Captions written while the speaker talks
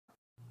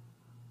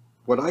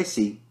What I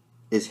see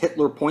is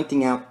Hitler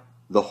pointing out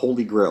the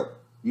Holy Grail.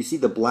 You see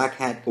the black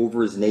hat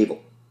over his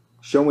navel,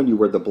 showing you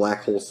where the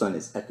black hole sun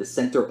is, at the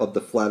center of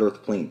the flat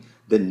earth plane,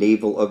 the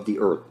navel of the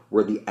earth,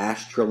 where the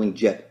ash-trailing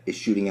jet is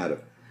shooting out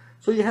of.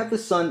 So you have the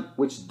sun,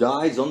 which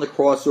dies on the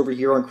cross over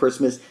here on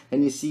Christmas,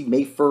 and you see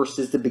May 1st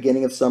is the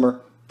beginning of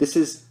summer. This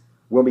is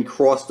when we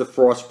cross the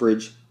frost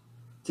bridge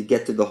to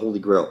get to the Holy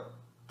Grail.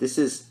 This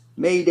is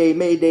May Day,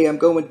 May Day, I'm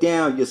going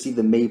down. You'll see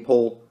the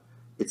maypole.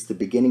 It's the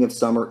beginning of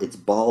summer. It's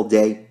Ball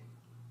Day.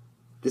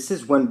 This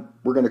is when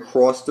we're going to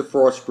cross the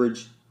frost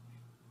bridge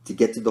to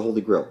get to the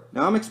Holy Grail.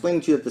 Now I'm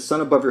explaining to you that the sun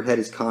above your head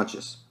is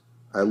conscious.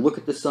 I look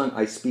at the sun,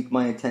 I speak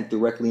my intent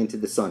directly into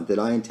the sun, that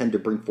I intend to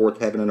bring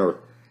forth heaven and earth.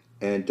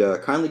 And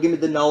kindly give me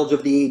the knowledge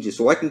of the ages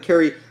so I can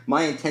carry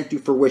my intent to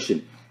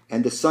fruition.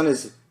 And the sun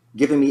is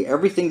giving me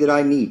everything that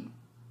I need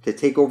to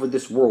take over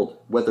this world,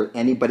 whether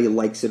anybody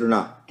likes it or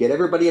not. Get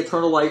everybody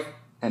eternal life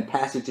and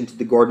passage into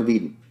the Garden of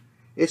Eden.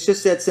 It's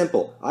just that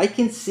simple. I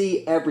can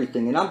see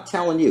everything, and I'm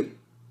telling you,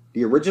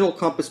 the original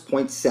compass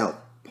points south,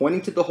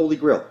 pointing to the Holy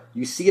Grail.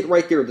 You see it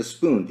right there, the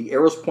spoon, the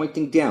arrow's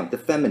pointing down, the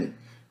feminine.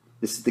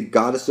 This is the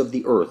goddess of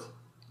the earth.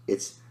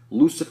 It's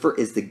Lucifer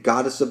is the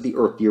goddess of the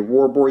earth, the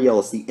Aurora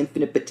Borealis, the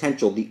infinite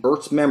potential, the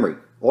earth's memory.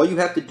 All you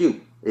have to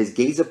do is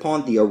gaze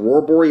upon the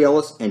Aurora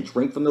Borealis and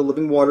drink from the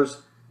living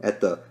waters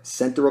at the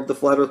center of the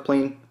flat earth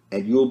plane,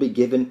 and you will be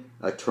given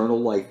eternal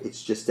life.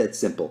 It's just that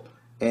simple.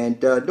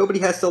 And nobody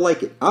has to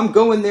like it. I'm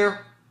going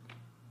there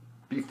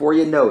before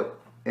you know it,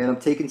 and I'm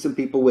taking some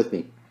people with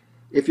me.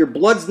 If your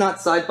blood's not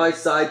side by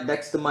side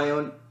next to my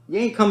own, you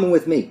ain't coming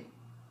with me.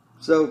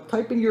 So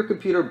type in your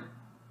computer,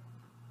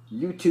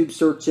 YouTube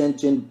search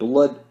engine,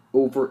 blood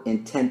over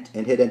intent,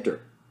 and hit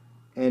enter.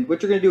 And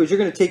what you're going to do is you're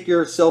going to take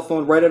your cell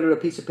phone, write out on a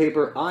piece of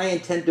paper, I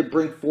intend to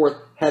bring forth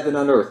heaven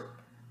on earth.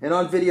 And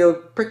on video,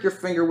 prick your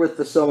finger with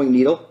the sewing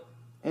needle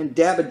and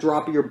dab a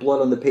drop of your blood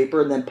on the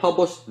paper, and then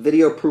publish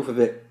video proof of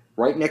it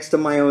right next to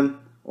my own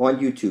on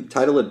YouTube.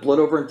 Title it Blood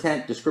Over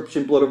Intent,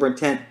 description Blood Over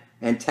Intent,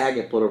 and tag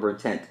it Blood Over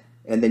Intent.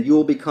 And then you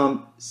will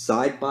become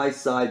side by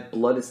side,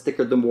 blood is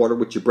thicker than water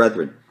with your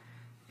brethren.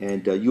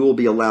 And you will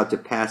be allowed to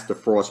pass the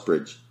frost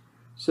bridge.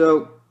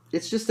 So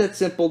it's just that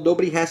simple.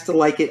 Nobody has to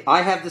like it.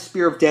 I have the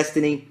spear of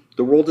destiny.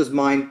 The world is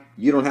mine.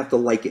 You don't have to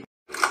like it.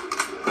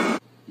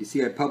 You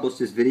see, I published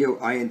this video.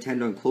 I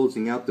intend on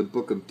closing out the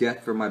book of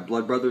death for my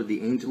blood brother,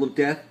 the angel of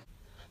death.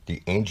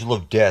 The angel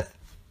of death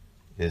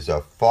is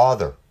a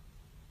father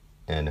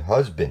and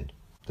husband,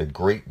 the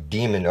great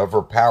demon of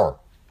her power,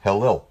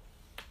 Helil,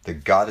 the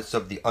goddess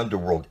of the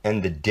underworld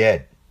and the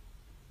dead.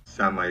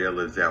 Samael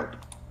is out.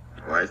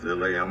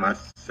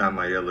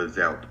 Samael is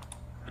out.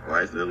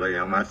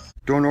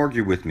 Don't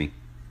argue with me.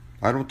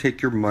 I don't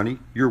take your money,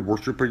 your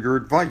worship, or your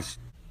advice.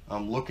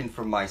 I'm looking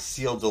for my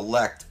sealed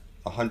elect,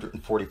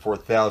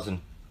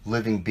 144,000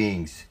 living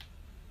beings.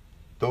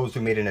 Those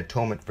who made an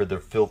atonement for their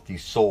filthy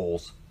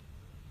souls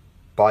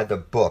by the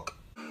book.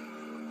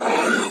 I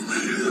am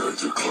here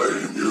to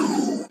claim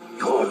you.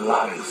 Your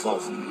life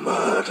of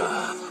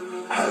murder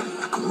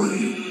and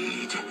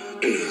greed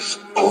is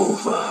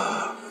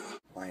over.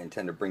 I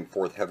intend to bring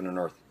forth heaven and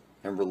earth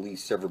and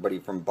release everybody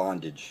from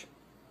bondage.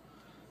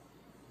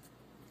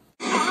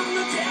 I'm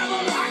the devil,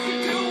 I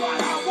can do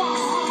what I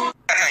want.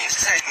 I ain't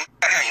Satan.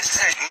 I ain't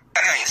Satan.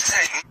 I ain't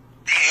Satan.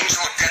 The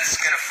angel of death is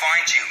gonna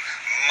find you,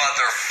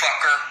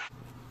 motherfucker.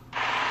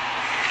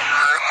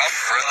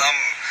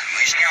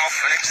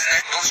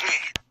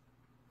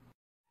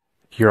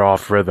 You're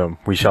off rhythm.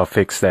 We shall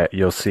fix that.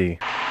 You'll see.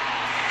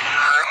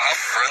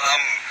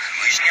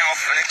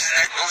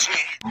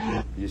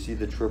 You see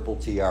the triple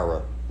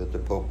tiara that the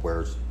Pope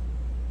wears?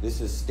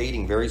 This is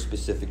stating very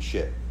specific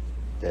shit.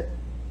 That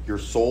your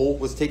soul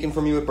was taken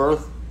from you at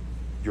birth,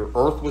 your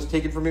earth was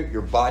taken from you,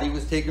 your body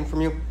was taken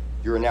from you,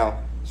 you are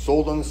now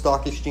sold on the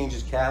stock exchange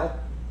as cattle,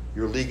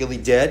 you're legally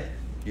dead,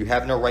 you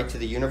have no right to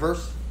the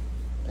universe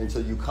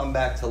until you come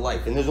back to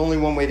life. And there's only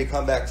one way to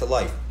come back to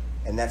life,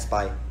 and that's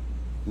by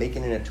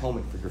making an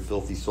atonement for your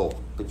filthy soul.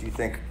 But you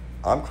think,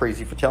 I'm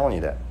crazy for telling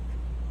you that.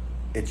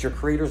 It's your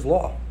Creator's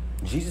law.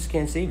 Jesus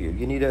can't save you.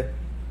 You need to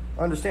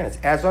understand it's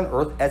as on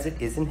earth as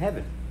it is in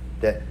heaven.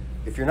 That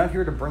if you're not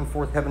here to bring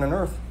forth heaven and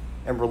earth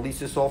and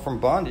release us all from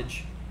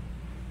bondage,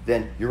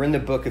 then you're in the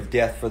book of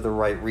death for the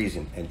right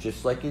reason. And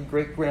just like your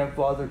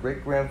great-grandfather,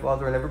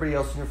 and everybody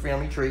else in your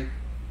family tree,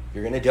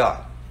 you're going to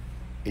die.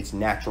 It's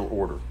natural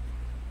order.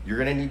 You're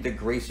going to need the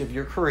grace of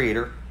your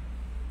Creator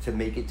to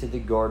make it to the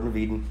Garden of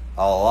Eden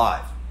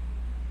alive.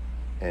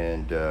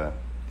 And the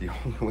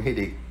only way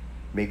to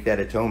make that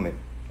atonement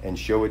and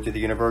show it to the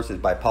universe is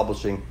by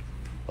publishing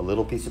a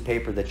little piece of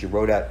paper that you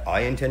wrote out,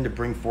 I intend to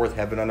bring forth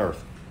heaven on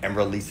earth and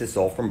release us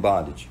all from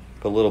bondage.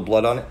 Put a little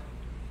blood on it.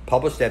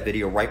 Publish that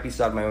video right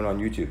beside my own on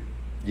YouTube.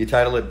 You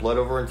title it Blood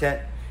Over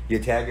Intent, you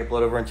tag it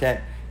Blood Over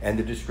Intent, and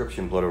the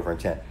description Blood Over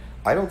Intent.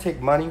 I don't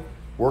take money,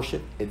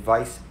 worship,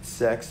 advice,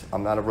 sex.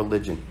 I'm not a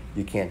religion.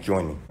 You can't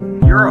join me.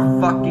 You're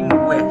a fucking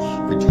witch.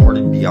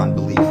 Retarded beyond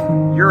belief.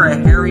 You're a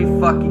Harry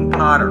fucking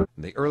Potter.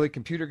 The early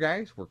computer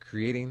guys were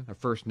creating a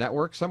first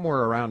network somewhere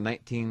around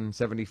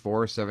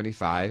 1974,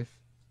 75.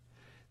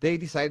 They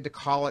decided to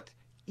call it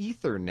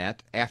Ethernet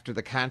after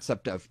the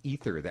concept of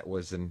ether that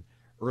was in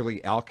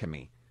early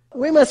alchemy.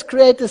 We must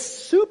create a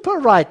super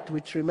right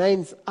which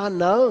remains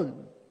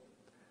unknown.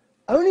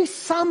 Only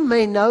some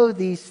may know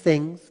these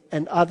things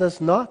and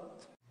others not.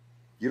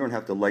 You don't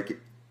have to like it,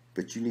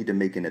 but you need to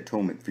make an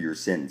atonement for your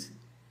sins.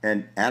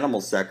 And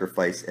animal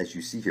sacrifice, as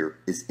you see here,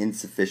 is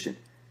insufficient.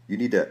 You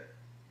need to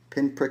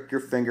pinprick your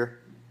finger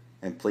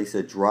and place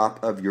a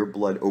drop of your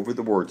blood over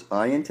the words,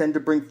 "I intend to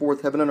bring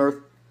forth heaven and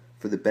earth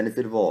for the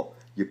benefit of all."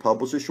 You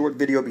publish a short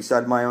video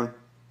beside my own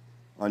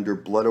under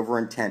Blood Over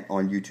Intent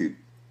on YouTube.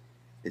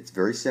 It's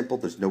very simple.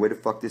 There's no way to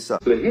fuck this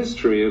up. The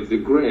history of the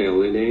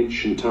Grail in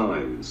ancient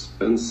times,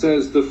 and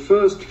says the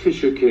first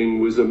Fisher King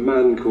was a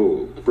man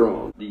called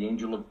Bron. The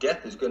angel of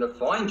death is going to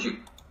find you.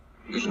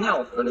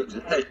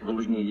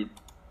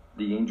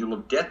 The angel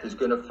of death is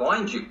going to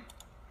find you.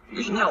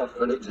 You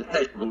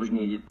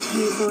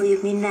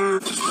believe me now?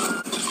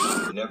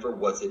 Never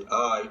was it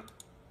I.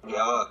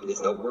 Yeah,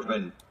 is the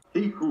woman.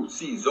 He who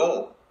sees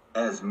all,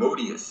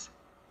 Asmodeus.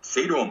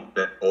 Say to him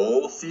that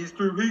all sees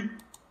through he.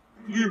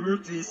 You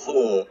who sees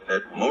all,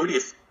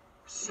 Asmodeus.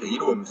 Say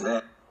to him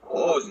that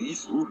all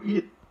sees through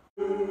he.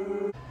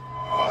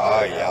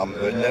 I am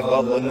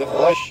benevolent in the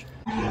flesh.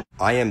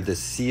 I am the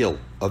seal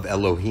of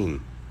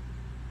Elohim.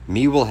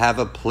 Me will have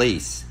a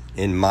place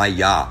in my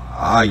Yah.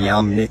 I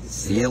am the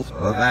seal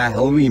of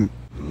Elohim.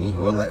 Me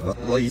will have a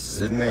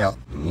place in my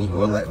Me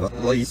will have a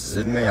place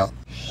in my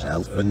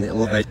Self and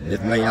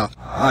elevated my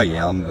I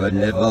am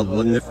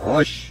benevolent in the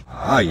flesh.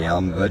 I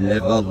am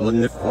benevolent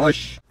in the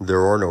flesh.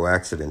 There are no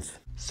accidents.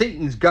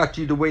 Satan's got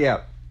you the way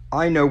out.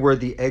 I know where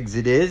the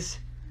exit is.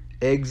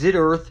 Exit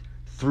Earth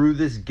through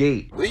this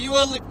gate. We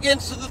will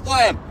against the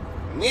Lamb.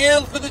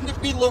 Kneel for the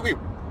below you.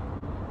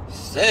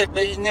 Say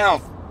it now.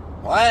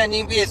 Why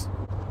need this?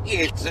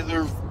 It's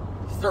the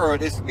throw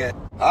this guy.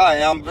 I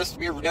am the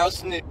spirit of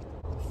it.